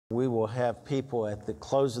We will have people at the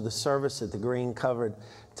close of the service at the green covered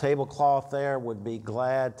tablecloth there. Would be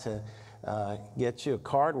glad to get you a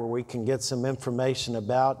card where we can get some information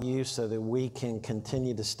about you so that we can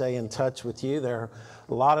continue to stay in touch with you. There are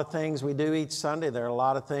a lot of things we do each Sunday. There are a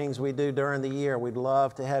lot of things we do during the year. We'd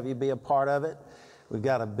love to have you be a part of it. We've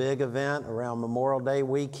got a big event around Memorial Day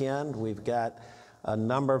weekend. We've got a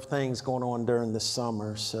number of things going on during the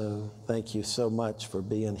summer, so thank you so much for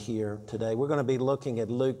being here today. We're going to be looking at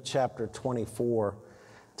Luke chapter 24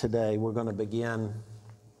 today. We're going to begin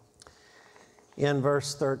in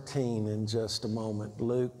verse 13 in just a moment.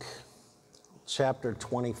 Luke chapter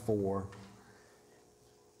 24.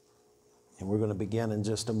 And we're going to begin in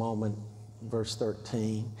just a moment, verse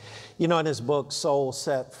 13. You know, in his book, Soul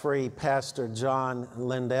Set Free, Pastor John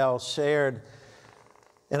Lindell shared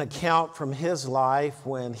an account from his life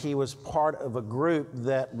when he was part of a group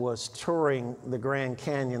that was touring the Grand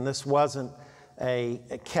Canyon. This wasn't a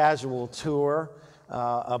casual tour,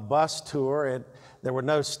 a bus tour. There were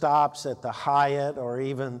no stops at the Hyatt or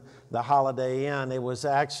even the Holiday Inn. It was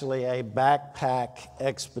actually a backpack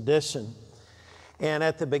expedition. And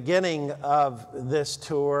at the beginning of this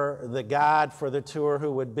tour, the guide for the tour,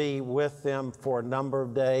 who would be with them for a number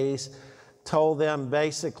of days, told them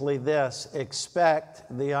basically this: expect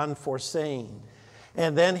the unforeseen.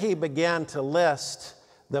 And then he began to list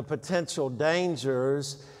the potential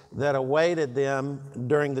dangers that awaited them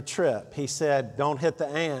during the trip. He said, don't hit the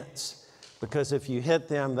ants, because if you hit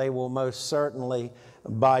them, they will most certainly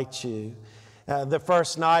bite you. The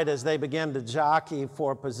first night, as they began to jockey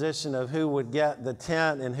for a position of who would get the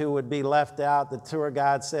tent and who would be left out, the tour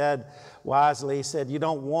guide said wisely, he said, you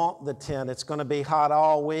don't want the tent. It's going to be hot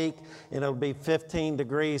all week, and it'll be 15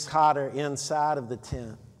 degrees hotter inside of the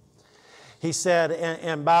tent. He said,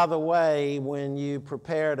 and by the way, when you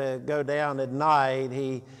prepare to go down at night,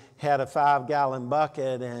 he had a 5-gallon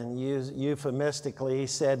bucket, and euphemistically he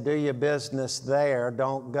said, do your business there.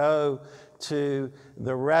 Don't go to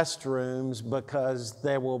the restrooms, because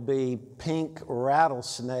there will be pink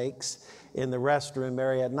rattlesnakes in the restroom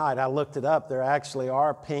area at night. I looked it up. There actually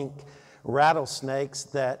are pink rattlesnakes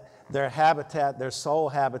that their habitat, their sole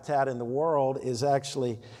habitat in the world is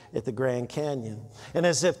actually at the Grand Canyon. And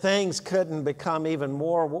as if things couldn't become even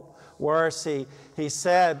more worse, he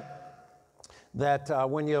said that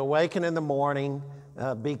when you awaken in the morning,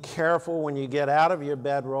 be careful when you get out of your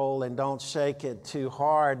bedroll and don't shake it too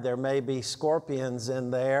hard. There may be scorpions in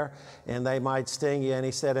there and they might sting you. And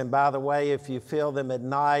he said, and by the way, if you feel them at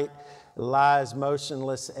night, lie as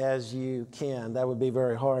motionless as you can. That would be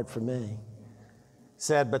very hard for me. He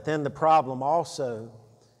said, but then the problem also,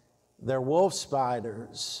 there are wolf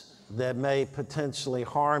spiders that may potentially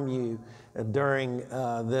harm you during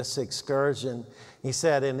this excursion. He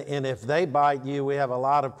said, and if they bite you, we have a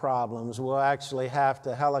lot of problems. We'll actually have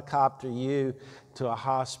to helicopter you to a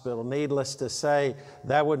hospital. Needless to say,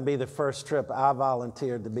 that wouldn't be the first trip I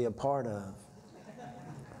volunteered to be a part of.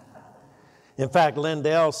 In fact,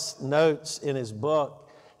 Lindell notes in his book,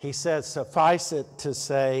 he says, suffice it to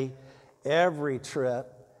say, every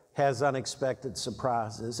trip has unexpected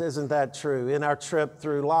surprises. Isn't that true? In our trip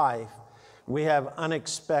through life, we have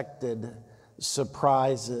unexpected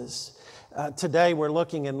surprises. Today we're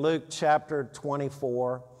looking in Luke chapter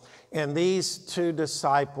 24, and these two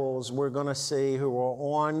disciples we're going to see who were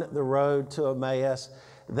on the road to Emmaus,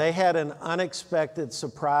 they had an unexpected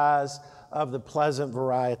surprise of the pleasant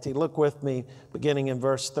variety. Look with me beginning in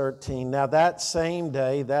verse 13. Now that same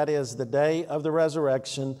day, that is the day of the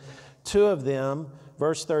resurrection, two of them,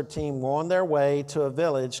 verse 13, were on their way to a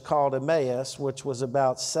village called Emmaus, which was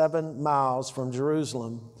about 7 miles from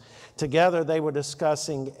Jerusalem. Together they were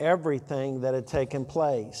discussing everything that had taken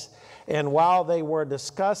place. And while they were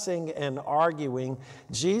discussing and arguing,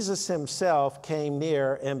 Jesus himself came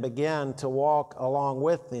near and began to walk along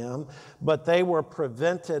with them, but they were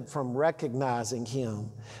prevented from recognizing him.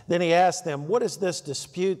 Then he asked them, what is this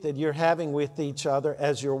dispute that you're having with each other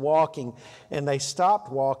as you're walking? And they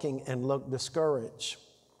stopped walking and looked discouraged.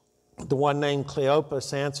 The one named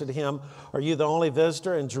Cleopas answered him, are you the only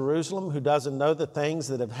visitor in Jerusalem who doesn't know the things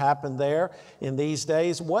that have happened there in these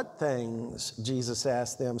days? What things? Jesus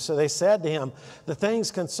asked them. So they said to him, the things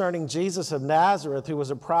concerning Jesus of Nazareth, who was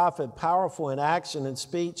a prophet, powerful in action and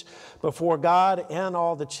speech before God and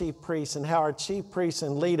all the chief priests, and how our chief priests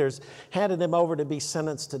and leaders handed him over to be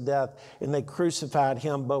sentenced to death, and they crucified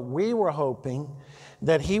him. But we were hoping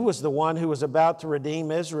that he was the one who was about to redeem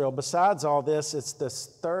Israel. Besides all this, it's the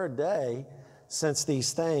third day since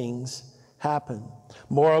these things happen.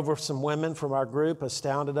 Moreover, some women from our group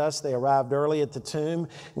astounded us. They arrived early at the tomb.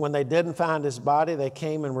 When they didn't find his body, they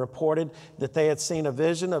came and reported that they had seen a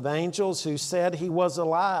vision of angels who said he was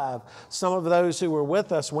alive. Some of those who were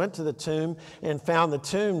with us went to the tomb and found the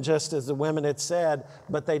tomb just as the women had said,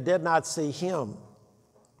 but they did not see him.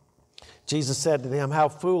 Jesus said to them, "How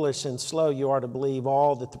foolish and slow you are to believe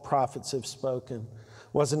all that the prophets have spoken.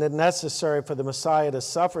 Wasn't it necessary for the Messiah to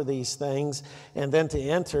suffer these things and then to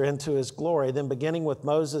enter into his glory? Then beginning with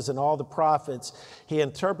Moses and all the prophets, he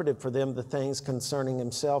interpreted for them the things concerning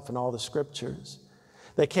himself in all the scriptures."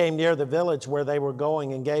 They came near the village where they were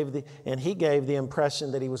going and he gave the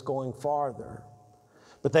impression that he was going farther.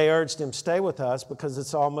 But they urged him, "Stay with us because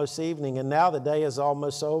it's almost evening and now the day is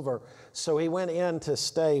almost over." So he went in to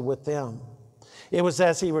stay with them. It was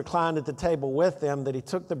as he reclined at the table with them that he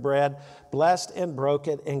took the bread, blessed and broke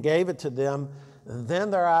it, and gave it to them.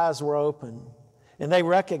 Then their eyes were opened, and they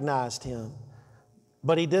recognized him.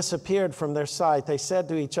 But he disappeared from their sight. They said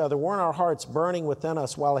to each other, "Weren't our hearts burning within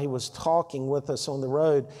us while he was talking with us on the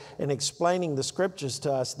road and explaining the scriptures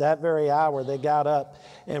to us?" That very hour they got up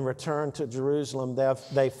and returned to Jerusalem.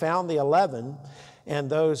 They found the 11 and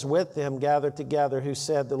those with them gathered together who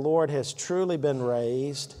said, "The Lord has truly been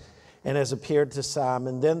raised and has appeared to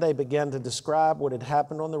Simon." Then they began to describe what had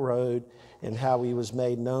happened on the road and how he was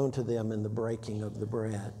made known to them in the breaking of the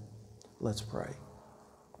bread. Let's pray.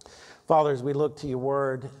 Father, as we look to your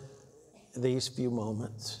word these few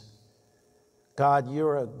moments, God,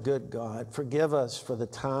 you're a good God. Forgive us for the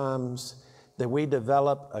times that we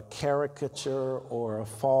develop a caricature or a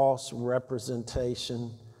false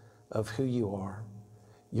representation of who you are.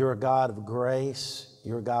 You're a God of grace.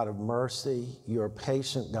 You're a God of mercy. You're a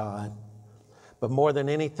patient God. But more than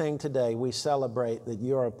anything today, we celebrate that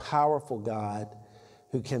you're a powerful God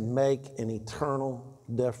who can make an eternal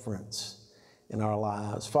difference in our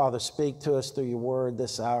lives. Father, speak to us through your word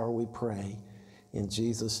this hour, we pray. In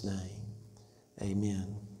Jesus' name,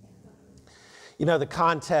 amen. You know, the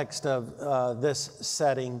context of this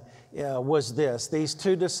setting was this. These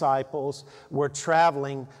two disciples were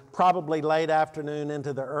traveling probably late afternoon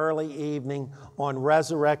into the early evening on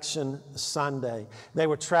Resurrection Sunday. They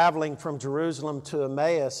were traveling from Jerusalem to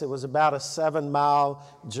Emmaus. It was about a 7-mile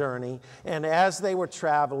journey. And as they were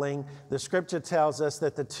traveling, the scripture tells us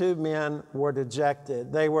that the two men were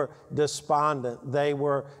dejected. They were despondent. They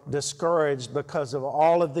were discouraged because of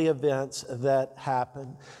all of the events that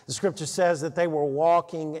happened. The scripture says that they were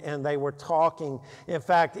walking and they were talking. In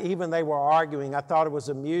fact, even they were arguing. I thought it was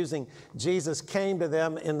amusing. Jesus came to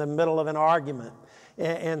them in the middle of an argument.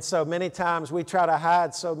 And so many times we try to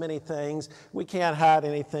hide so many things. We can't hide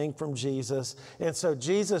anything from Jesus. And so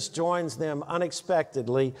Jesus joins them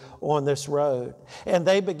unexpectedly on this road. And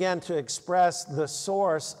they began to express the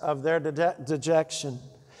source of their dejection,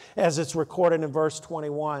 as it's recorded in verse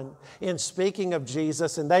 21. In speaking of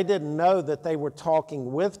Jesus, and they didn't know that they were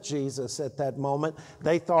talking with Jesus at that moment.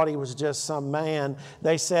 They thought he was just some man.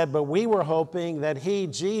 They said, "But we were hoping that he,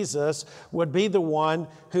 Jesus, would be the one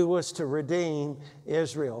who was to redeem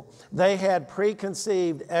Israel." They had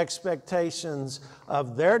preconceived expectations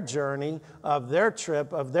of their journey, of their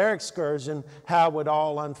trip, of their excursion, how it would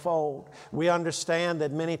all unfold. We understand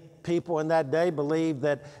that many people in that day believed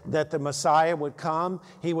that the Messiah would come.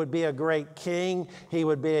 He would be a great king. He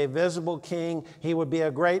would be a visible king. He would be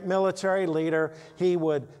a great military leader. He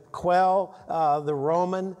would quell the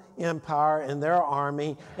Roman Empire and their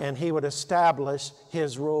army, and he would establish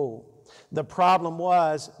his rule. The problem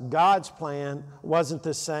was God's plan wasn't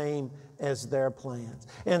the same as their plans.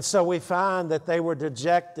 And so we find that they were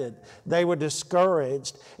dejected. They were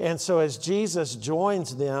discouraged. And so as Jesus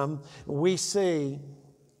joins them, we see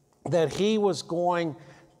that he was going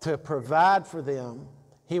to provide for them.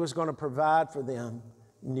 He was going to provide for them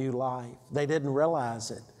new life. They didn't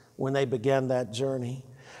realize it when they began that journey.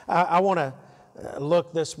 I want to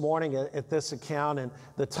look this morning at this account, and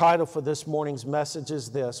the title for this morning's message is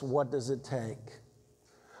this: what does it take?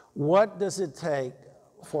 What does it take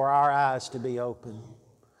for our eyes to be open?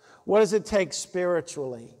 What does it take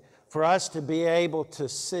spiritually for us to be able to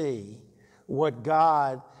see what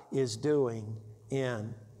God is doing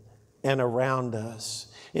in and around us?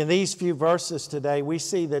 In these few verses today, we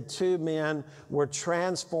see that two men were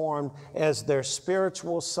transformed as their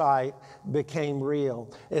spiritual sight became real,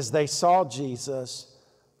 as they saw Jesus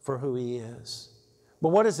for who he is. But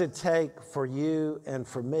what does it take for you and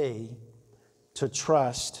for me to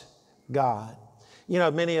trust God? You know,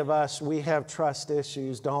 many of us, we have trust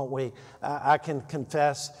issues, don't we? I can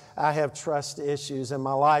confess I have trust issues in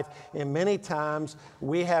my life. And many times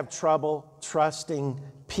we have trouble trusting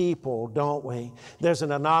people, don't we? There's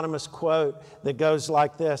an anonymous quote that goes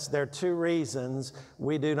like this: there are two reasons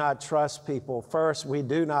we do not trust people. First, we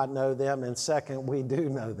do not know them, and second, we do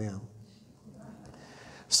know them.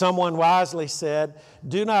 Someone wisely said,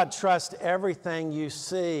 do not trust everything you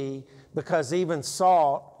see, because even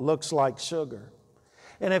salt looks like sugar.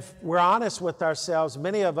 And if we're honest with ourselves,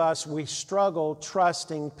 many of us, we struggle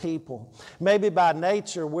trusting people. Maybe by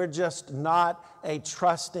nature, we're just not a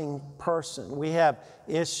trusting person. We have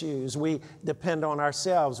issues. We depend on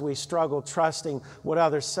ourselves. We struggle trusting what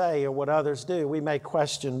others say or what others do. We may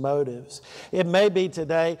question motives. It may be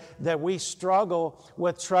today that we struggle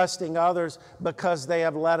with trusting others because they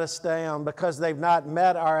have let us down, because they've not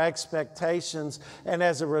met our expectations. And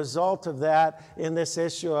as a result of that, in this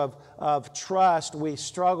issue of trust, we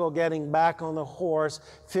struggle getting back on the horse,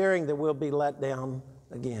 fearing that we'll be let down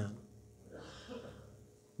again.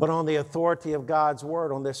 But on the authority of God's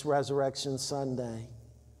Word on this Resurrection Sunday,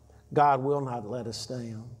 God will not let us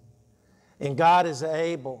down. And God is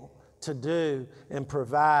able to do and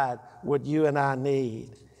provide what you and I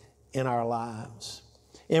need in our lives.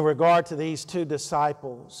 In regard to these two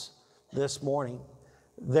disciples this morning,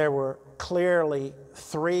 there were clearly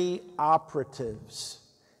three operatives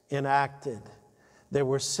enacted that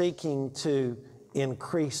were seeking to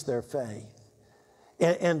increase their faith.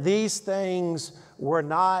 And these things were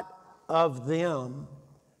not of them,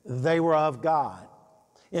 they were of God.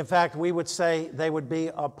 In fact, we would say they would be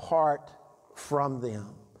apart from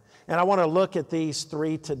them. And I want to look at these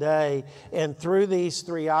three today. And through these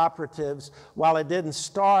three operatives, while it didn't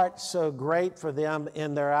start so great for them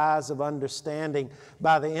in their eyes of understanding,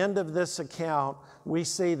 by the end of this account, we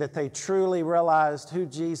see that they truly realized who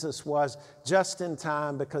Jesus was just in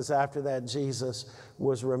time, because after that, Jesus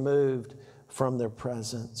was removed from their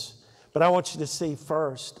presence. But I want you to see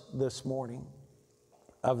first this morning,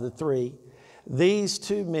 of the three, these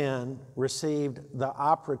two men received the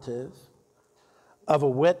operative of a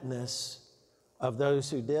witness of those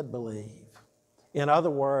who did believe. In other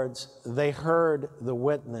words, they heard the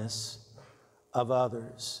witness of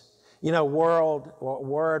others. You know,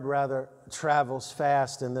 word travels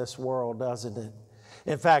fast in this world, doesn't it?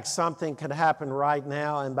 In fact, something could happen right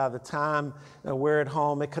now, and by the time we're at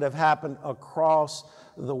home, it could have happened across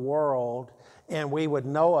the world, and we would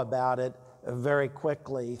know about it very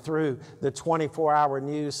quickly through the 24-hour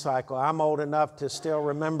news cycle. I'm old enough to still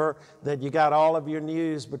remember that you got all of your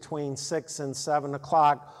news between 6 and 7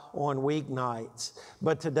 o'clock on weeknights.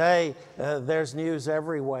 But today, there's news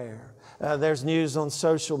everywhere. There's news on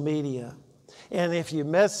social media. And if you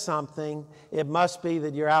miss something, it must be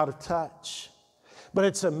that you're out of touch. But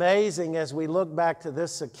it's amazing as we look back to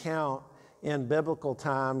this account in biblical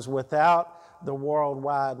times, without the World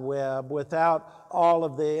Wide Web, without all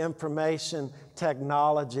of the information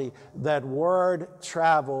technology, that word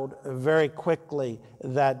traveled very quickly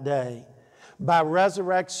that day. By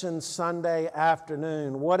Resurrection Sunday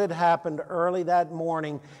afternoon, what had happened early that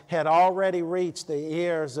morning had already reached the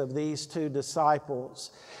ears of these two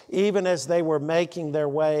disciples, even as they were making their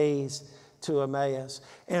ways to Emmaus.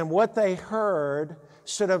 And what they heard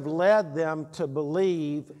should have led them to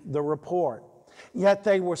believe the report. Yet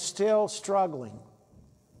they were still struggling.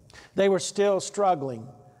 They were still struggling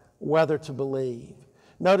whether to believe.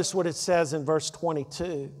 Notice what it says in verse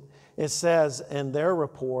 22. It says, in their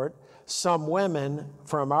report, some women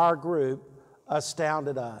from our group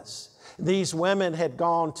astounded us. These women had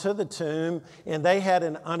gone to the tomb, and they had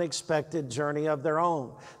an unexpected journey of their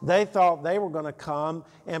own. They thought they were going to come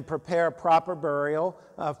and prepare a proper burial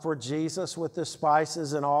for Jesus with the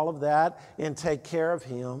spices and all of that, and take care of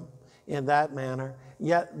him in that manner.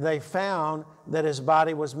 Yet they found that his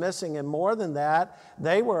body was missing. And more than that,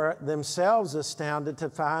 they were themselves astounded to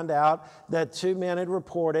find out that two men had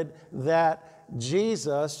reported that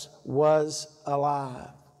Jesus was alive.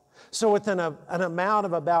 So within an amount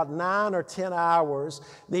of about 9 or 10 hours,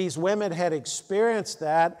 these women had experienced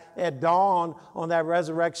that at dawn on that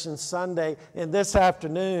Resurrection Sunday. And this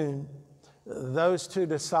afternoon, those two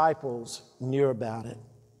disciples knew about it.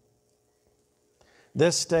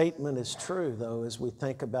 This statement is true, though, as we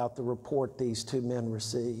think about the report these two men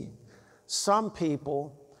received. Some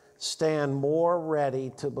people stand more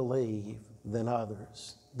ready to believe than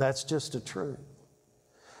others. That's just a truth.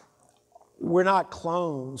 We're not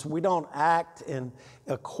clones. We don't act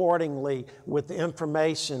accordingly with the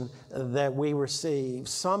information that we receive.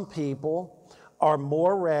 Some people are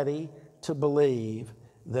more ready to believe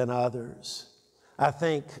than others. I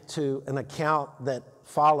think, to an account that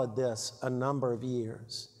followed this a number of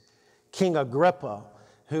years. King Agrippa,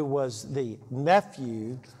 who was the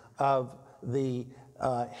nephew of the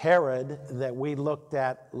Herod that we looked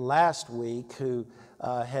at last week, who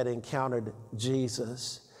had encountered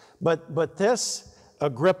Jesus. But this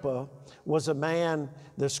Agrippa was a man,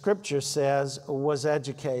 the scripture says, was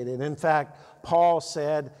educated. In fact, Paul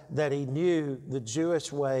said that he knew the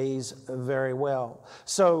Jewish ways very well.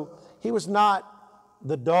 So he was not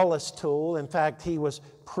the dullest tool. In fact, he was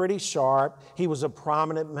pretty sharp. He was a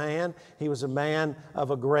prominent man. He was a man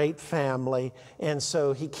of a great family. And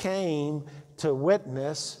so he came to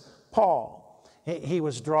witness Paul. He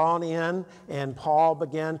was drawn in, and Paul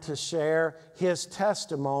began to share his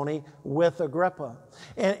testimony with Agrippa.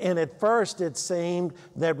 And at first it seemed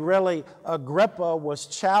that really Agrippa was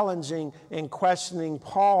challenging and questioning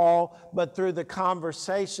Paul, but through the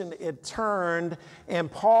conversation it turned,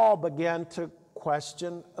 and Paul began to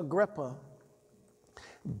question Agrippa.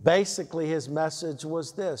 Basically, his message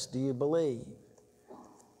was this: do you believe?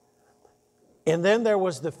 And then there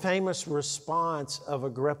was the famous response of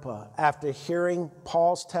Agrippa after hearing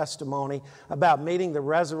Paul's testimony about meeting the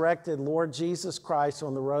resurrected Lord Jesus Christ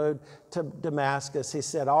on the road to Damascus. He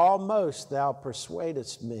said, "Almost thou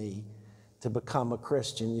persuadest me to become a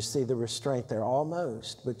Christian." You see the restraint there,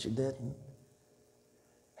 almost, but you didn't.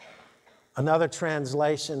 Another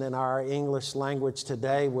translation in our English language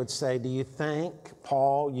today would say, "Do you think,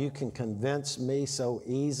 Paul, you can convince me so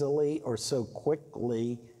easily or so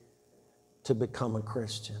quickly to become a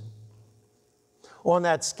Christian?" On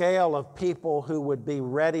that scale of people who would be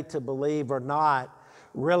ready to believe or not,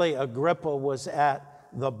 really Agrippa was at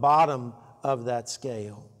the bottom of that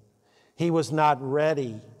scale. He was not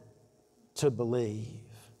ready to believe.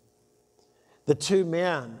 The two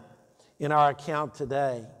men in our account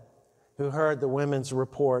today who heard the women's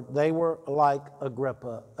report, they were like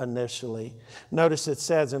Agrippa initially. Notice it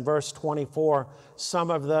says in verse 24,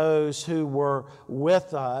 some of those who were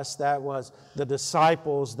with us, that was the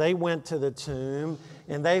disciples, they went to the tomb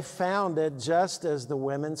and they found it just as the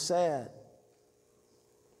women said.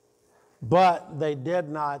 But they did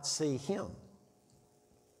not see him.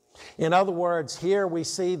 In other words, here we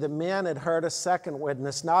see the men had heard a second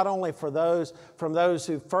witness, not only from those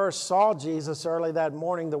who first saw Jesus early that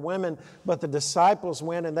morning, the women, but the disciples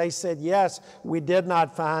went and they said, "Yes, we did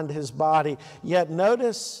not find his body." Yet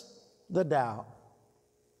notice the doubt.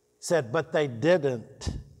 It said, but they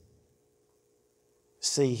didn't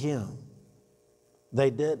see him. They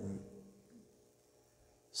didn't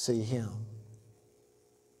see him.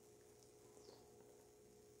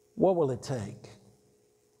 What will it take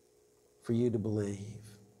for you to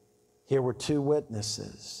believe? Here were two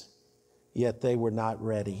witnesses, yet they were not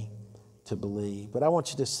ready to believe. But I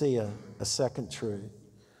want you to see a second truth.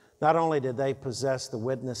 Not only did they possess the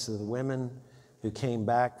witness of the women who came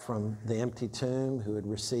back from the empty tomb, who had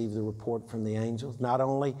received the report from the angels, not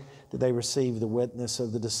only did they receive the witness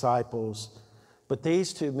of the disciples, but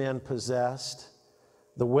these two men possessed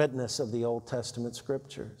the witness of the Old Testament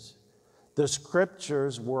scriptures. The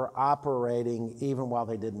scriptures were operating even while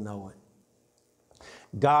they didn't know it.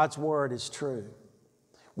 God's word is true.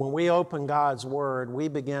 When we open God's word, we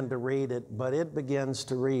begin to read it, but it begins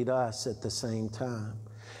to read us at the same time.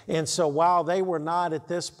 And so while they were not at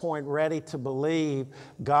this point ready to believe,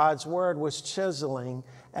 God's word was chiseling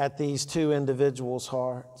at these two individuals'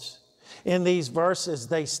 hearts. In these verses,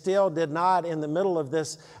 they still did not, in the middle of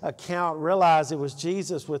this account, realize it was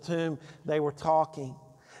Jesus with whom they were talking.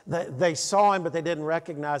 They saw him, but they didn't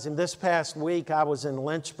recognize him. This past week, I was in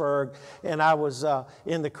Lynchburg, and I was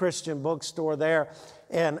in the Christian bookstore there,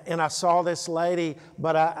 and I saw this lady,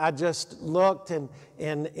 but I just looked and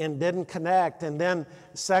didn't connect. And then,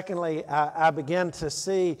 secondly, I began to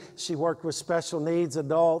see she worked with special needs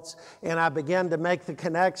adults, and I began to make the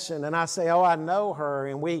connection. And I say, "Oh, I know her,"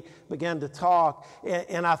 and we began to talk.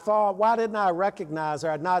 And I thought, why didn't I recognize her?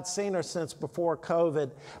 I'd not seen her since before COVID.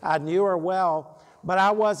 I knew her well, but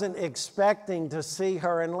I wasn't expecting to see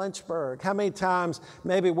her in Lynchburg. How many times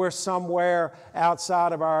maybe we're somewhere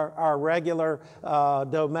outside of our regular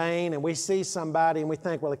domain and we see somebody and we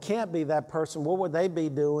think, well, it can't be that person. What would they be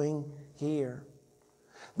doing here?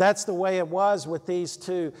 That's the way it was with these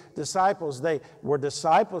two disciples. They were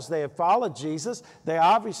disciples. They had followed Jesus. They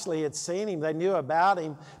obviously had seen him. They knew about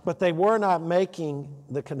him, but they were not making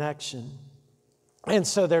the connection. And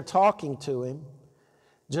so they're talking to him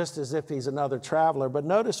just as if he's another traveler. But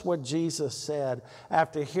notice what Jesus said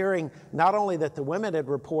after hearing not only that the women had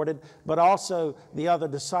reported, but also the other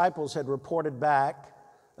disciples had reported back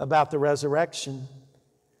about the resurrection.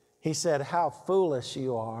 He said, "How foolish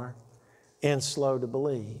you are and slow to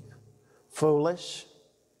believe." foolish,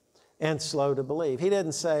 and slow to believe. He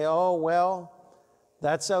didn't say, oh, well,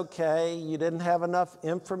 that's okay. You didn't have enough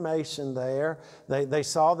information there. They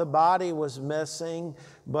saw the body was missing,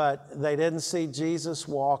 but they didn't see Jesus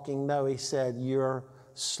walking. No, he said, you're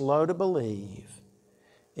slow to believe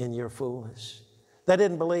and you're foolish. They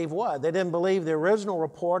didn't believe what? They didn't believe the original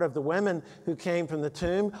report of the women who came from the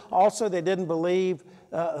tomb. Also, they didn't believe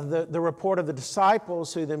the report of the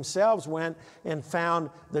disciples who themselves went and found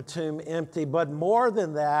the tomb empty. But more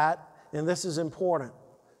than that, and this is important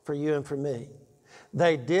for you and for me,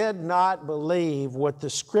 they did not believe what the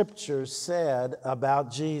Scriptures said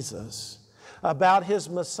about Jesus, about his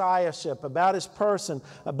messiahship, about his person,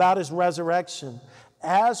 about his resurrection,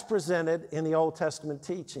 as presented in the Old Testament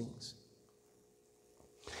teachings.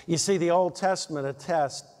 You see, the Old Testament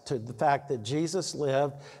attests to the fact that Jesus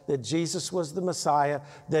lived, that Jesus was the Messiah,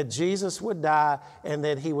 that Jesus would die, and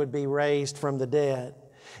that he would be raised from the dead.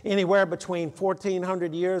 Anywhere between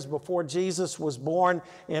 1,400 years before Jesus was born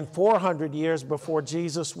and 400 years before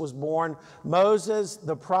Jesus was born, Moses,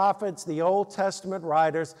 the prophets, the Old Testament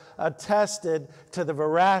writers attested to the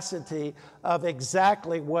veracity of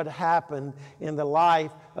exactly what happened in the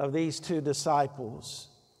life of these two disciples.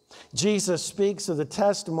 Jesus speaks of the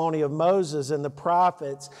testimony of Moses and the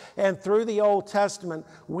prophets, and through the Old Testament,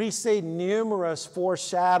 we see numerous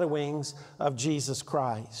foreshadowings of Jesus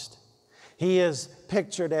Christ. He is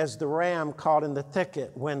pictured as the ram caught in the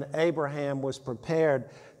thicket when Abraham was prepared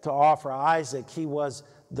to offer Isaac. He was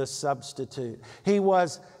the substitute. He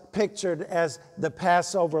was pictured as the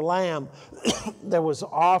Passover lamb that was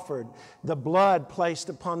offered, the blood placed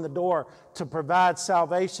upon the door to provide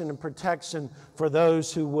salvation and protection for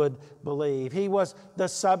those who would believe. He was the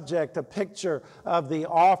subject, a picture of the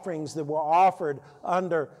offerings that were offered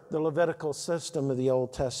under the Levitical system of the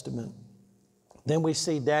Old Testament. Then we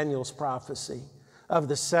see Daniel's prophecy of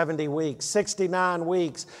the 70 weeks, 69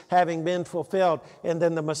 weeks having been fulfilled, and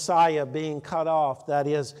then the Messiah being cut off, that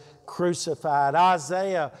is, crucified.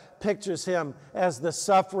 Isaiah pictures him as the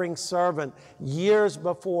suffering servant years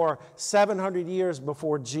before, 700 years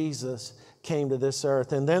before Jesus came to this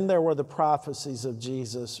earth. And then there were the prophecies of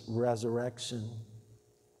Jesus' resurrection.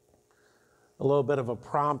 A little bit of a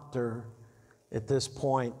prompter at this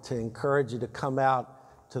point to encourage you to come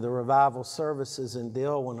out to the revival services in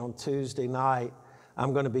Dillwyn on Tuesday night.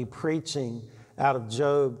 I'm going to be preaching out of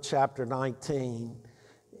Job chapter 19.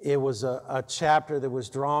 It was a chapter that was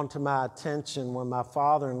drawn to my attention when my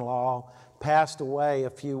father-in-law passed away a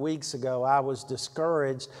few weeks ago. I was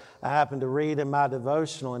discouraged. I happened to read in my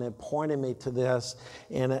devotional, and it pointed me to this.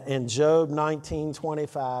 And Job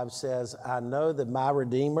 19:25 says, I know that my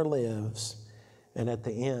Redeemer lives, and at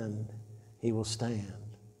the end he will stand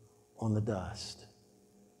on the dust.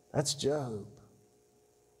 That's Job.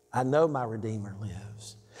 I know my Redeemer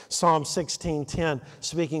lives. Psalm 16:10,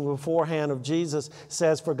 speaking beforehand of Jesus,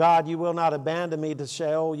 says, for God, you will not abandon me to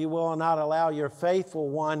Sheol. You will not allow your faithful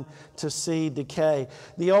one to see decay.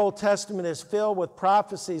 The Old Testament is filled with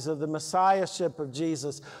prophecies of the messiahship of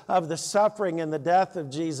Jesus, of the suffering and the death of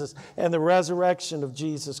Jesus, and the resurrection of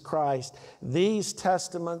Jesus Christ. These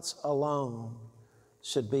testaments alone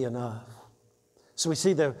should be enough. So we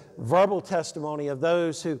see the verbal testimony of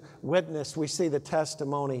those who witnessed. We see the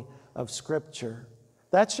testimony of Scripture.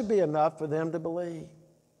 That should be enough for them to believe.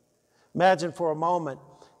 Imagine for a moment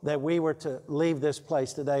that we were to leave this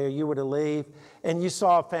place today, or you were to leave, and you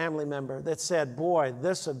saw a family member that said, boy,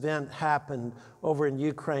 this event happened over in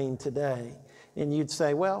Ukraine today. And you'd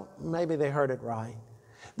say, well, maybe they heard it right.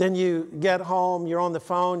 Then you get home, you're on the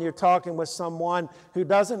phone, you're talking with someone who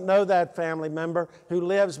doesn't know that family member, who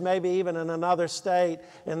lives maybe even in another state,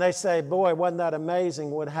 and they say, boy, wasn't that amazing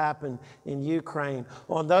what happened in Ukraine.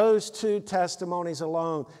 On those two testimonies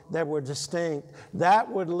alone that were distinct, that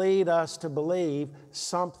would lead us to believe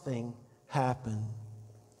something happened.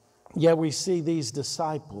 Yet we see these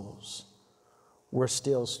disciples were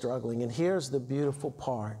still struggling. And here's the beautiful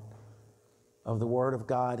part of the Word of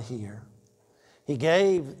God here. He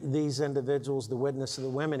gave these individuals the witness of the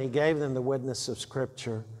women. He gave them the witness of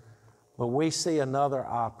Scripture. But we see another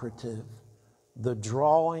operative, the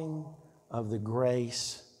drawing of the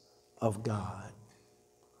grace of God.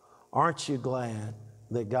 Aren't you glad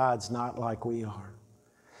that God's not like we are?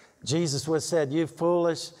 Jesus was said, you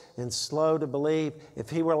foolish and slow to believe. If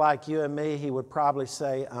he were like you and me, he would probably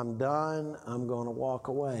say, I'm done, I'm going to walk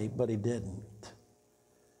away. But he didn't,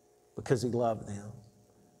 because he loved them.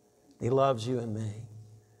 He loves you and me.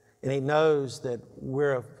 And he knows that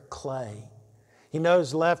we're of clay. He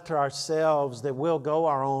knows left to ourselves that we'll go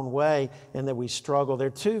our own way and that we struggle. There are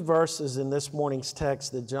two verses in this morning's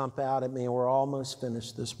text that jump out at me, and we're almost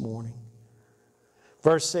finished this morning.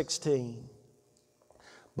 Verse 16,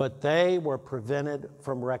 but they were prevented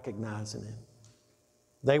from recognizing him.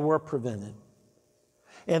 They were prevented.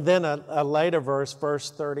 And then a later verse,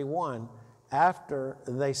 verse 31, after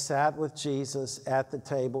they sat with Jesus at the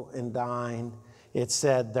table and dined, it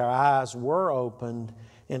said their eyes were opened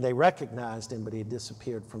and they recognized him, but he had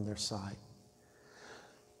disappeared from their sight.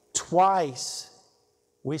 Twice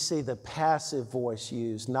we see the passive voice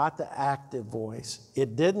used, not the active voice.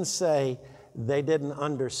 It didn't say they didn't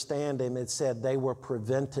understand him. It said they were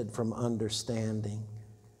prevented from understanding,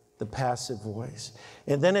 the passive voice.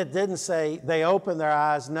 And then it didn't say they opened their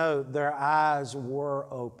eyes. No, their eyes were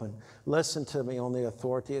open. Listen to me on the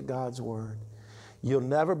authority of God's word. You'll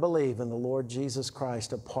never believe in the Lord Jesus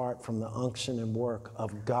Christ apart from the unction and work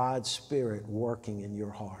of God's Spirit working in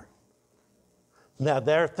your heart. Now,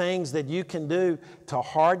 there are things that you can do to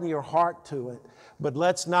harden your heart to it, but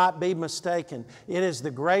let's not be mistaken. It is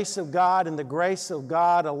the grace of God and the grace of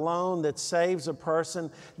God alone that saves a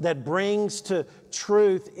person, that brings to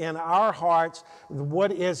truth in our hearts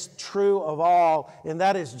what is true of all, and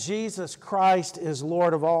that is Jesus Christ is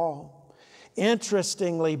Lord of all.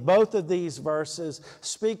 Interestingly, both of these verses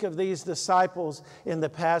speak of these disciples in the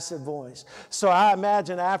passive voice. So I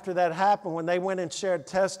imagine after that happened, when they went and shared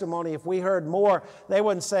testimony, if we heard more, they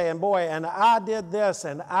wouldn't say, and boy, and I did this,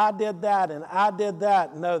 and I did that, and I did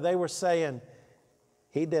that. No, they were saying,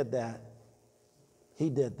 he did that. He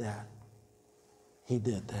did that. He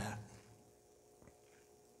did that.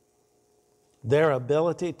 Their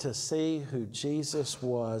ability to see who Jesus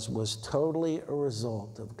was totally a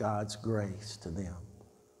result of God's grace to them.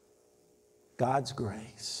 God's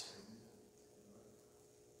grace.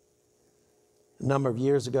 A number of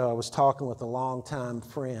years ago, I was talking with a longtime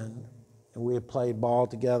friend, and we had played ball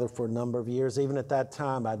together for a number of years. Even at that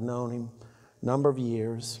time, I'd known him a number of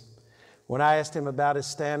years. When I asked him about his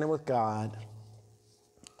standing with God,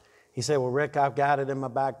 he said, well, Rick, I've got it in my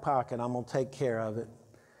back pocket. I'm going to take care of it.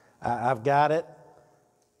 I've got it,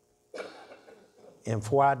 and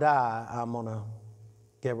before I die, I'm going to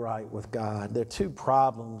get right with God. There are two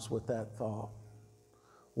problems with that thought.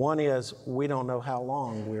 One is we don't know how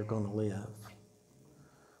long we're going to live.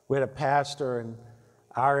 We had a pastor in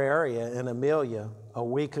our area in Amelia a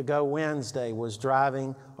week ago Wednesday was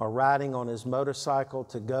driving or riding on his motorcycle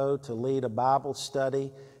to go to lead a Bible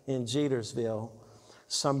study in Jetersville.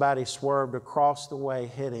 Somebody swerved across the way,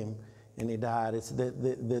 hit him, and he died.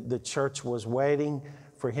 The church was waiting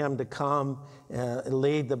for him to come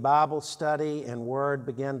lead the Bible study, and word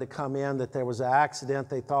began to come in that there was an accident.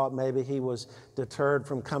 They thought maybe he was deterred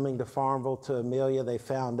from coming to Farmville to Amelia. They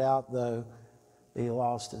found out, though, that he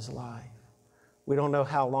lost his life. We don't know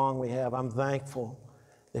how long we have. I'm thankful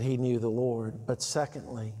that he knew the Lord. But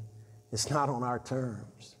secondly, it's not on our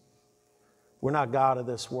terms. We're not God of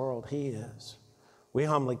this world. He is. We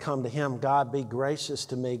humbly come to him. God, be gracious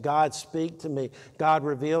to me. God, speak to me. God,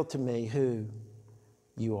 reveal to me who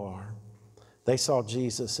you are. They saw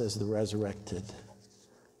Jesus as the resurrected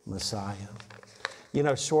Messiah. You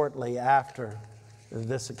know, shortly after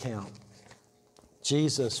this account,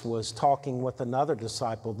 Jesus was talking with another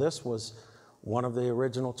disciple. This was one of the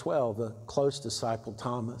original 12, a close disciple,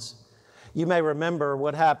 Thomas. You may remember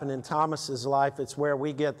what happened in Thomas's life. It's where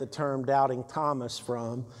we get the term doubting Thomas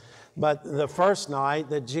from. But the first night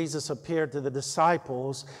that Jesus appeared to the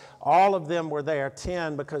disciples, all of them were there,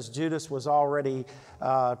 10, because Judas was already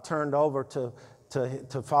turned over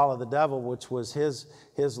to follow the devil, which was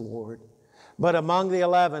his Lord. But among the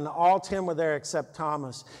 11, all 10 were there except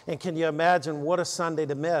Thomas. And can you imagine what a Sunday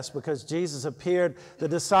to miss? Because Jesus appeared, the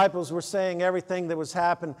disciples were saying everything that was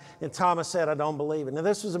happening, and Thomas said, I don't believe it. Now,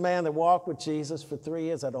 this was a man that walked with Jesus for 3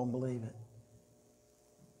 years. I don't believe it.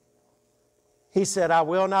 He said, I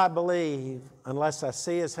will not believe unless I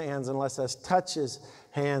see his hands, unless I touch his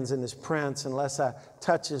hands and his prints, unless I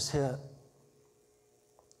touch his hip.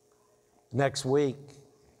 Next week,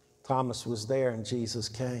 Thomas was there and Jesus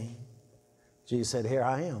came. Jesus said, here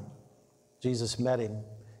I am. Jesus met him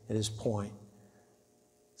at his point,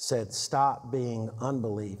 said, stop being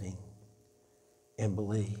unbelieving and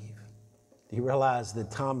believe. Do you realize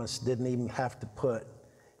that Thomas didn't even have to put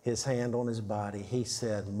his hand on his body? He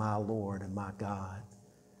said, my Lord and my God.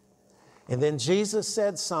 And then Jesus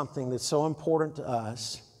said something that's so important to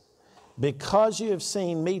us. Because you have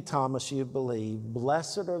seen me, Thomas, you believe.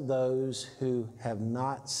 Blessed are those who have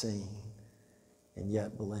not seen and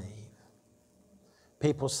yet believe.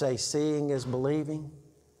 People say seeing is believing.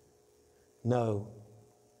 No,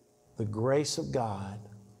 the grace of God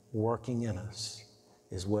working in us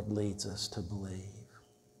is what leads us to believe.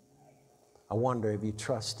 I wonder if you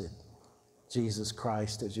trusted Jesus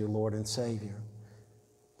Christ as your Lord and Savior.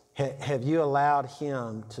 Have you allowed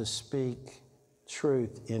Him to speak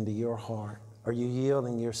truth into your heart? Are you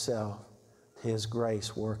yielding yourself to His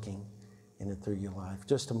grace working in and through your life?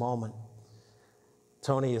 Just a moment.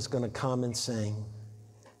 Tony is going to come and sing.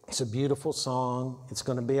 It's a beautiful song. It's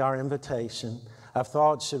going to be our invitation. I've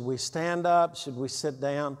thought, should we stand up? Should we sit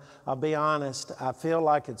down? I'll be honest, I feel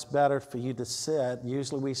like it's better for you to sit.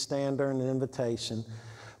 Usually we stand during an invitation.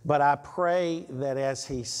 But I pray that as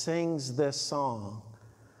he sings this song,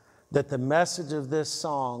 that the message of this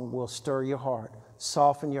song will stir your heart,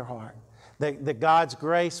 soften your heart. That God's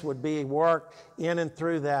grace would be worked in and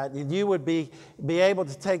through that. You would be able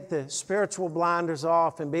to take the spiritual blinders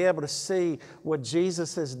off and be able to see what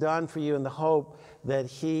Jesus has done for you and the hope that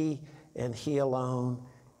He and He alone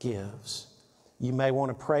gives. You may want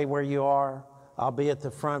to pray where you are. I'll be at the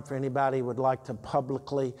front for anybody who would like to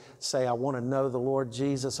publicly say, I want to know the Lord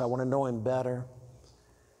Jesus. I want to know Him better.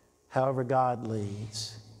 However God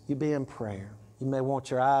leads, you be in prayer. You may want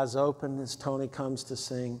your eyes open as Tony comes to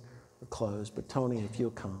sing or close. But Tony, if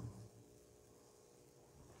you'll come.